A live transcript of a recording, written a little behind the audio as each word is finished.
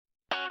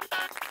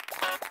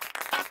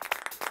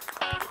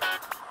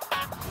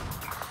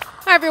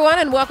Hi, everyone,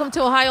 and welcome to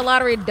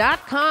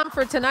OhioLottery.com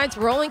for tonight's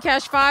Rolling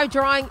Cash 5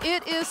 drawing.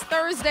 It is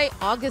Thursday,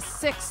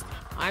 August 6th.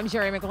 I'm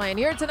Jerry McLean.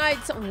 Here are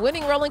tonight's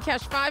winning Rolling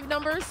Cash 5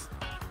 numbers.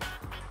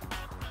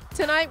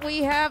 Tonight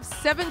we have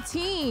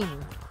 17,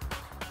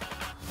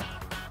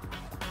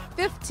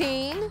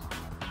 15,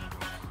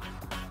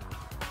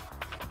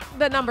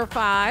 the number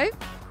 5,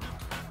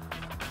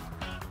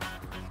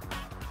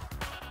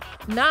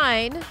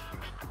 9,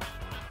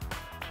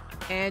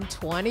 and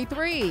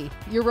 23.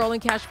 Your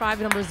Rolling Cash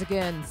 5 numbers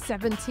again: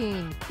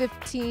 17,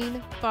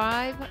 15,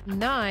 5,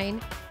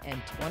 9,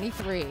 and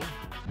 23.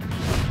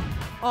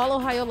 All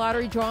Ohio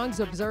Lottery drawings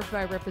observed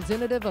by a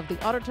representative of the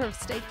Auditor of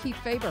State Keith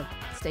Faber.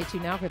 Stay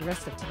tuned now for the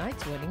rest of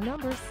tonight's winning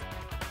numbers.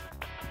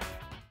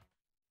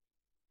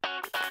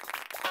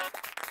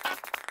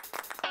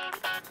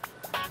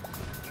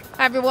 Hi,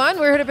 everyone.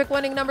 We're here to pick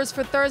winning numbers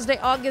for Thursday,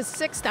 August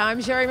 6th.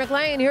 I'm Jerry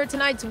McLean. Here are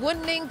tonight's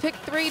winning pick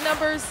 3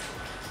 numbers.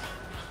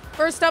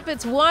 First up,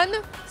 it's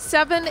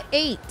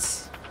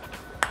 178.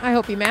 I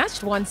hope you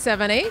matched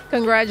 178.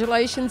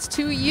 Congratulations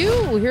to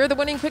you. Here are the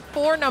winning pick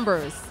 4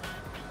 numbers.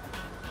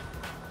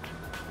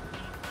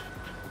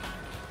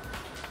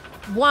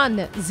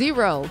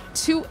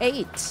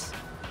 1028.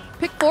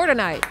 Pick 4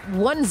 tonight,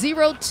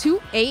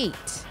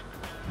 1028.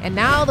 And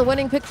now the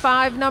winning pick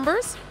 5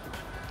 numbers.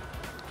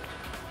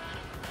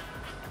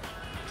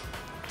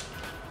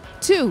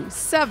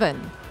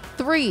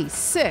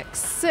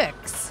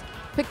 27366.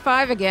 Pick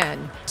 5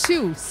 again.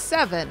 2,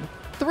 7,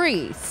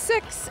 3,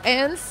 6,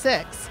 and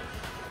 6.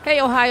 Hey,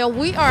 Ohio,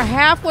 we are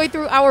halfway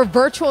through our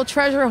virtual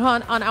treasure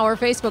hunt on our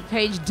Facebook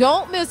page.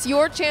 Don't miss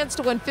your chance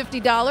to win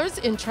 $50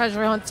 in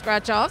treasure hunt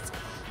scratch-offs.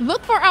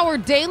 Look for our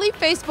daily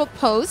Facebook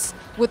posts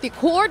with the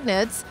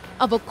coordinates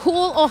of a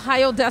cool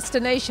Ohio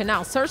destination.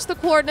 Now, search the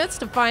coordinates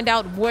to find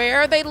out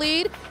where they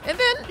lead, and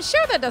then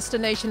share that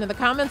destination in the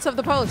comments of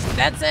the post.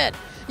 That's it.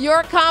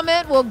 Your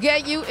comment will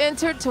get you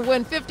entered to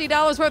win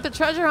 $50 worth of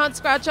treasure hunt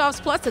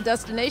scratch-offs plus a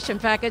destination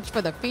package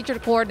for the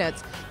featured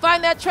coordinates.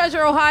 Find that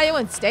treasure, Ohio,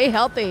 and stay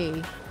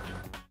healthy.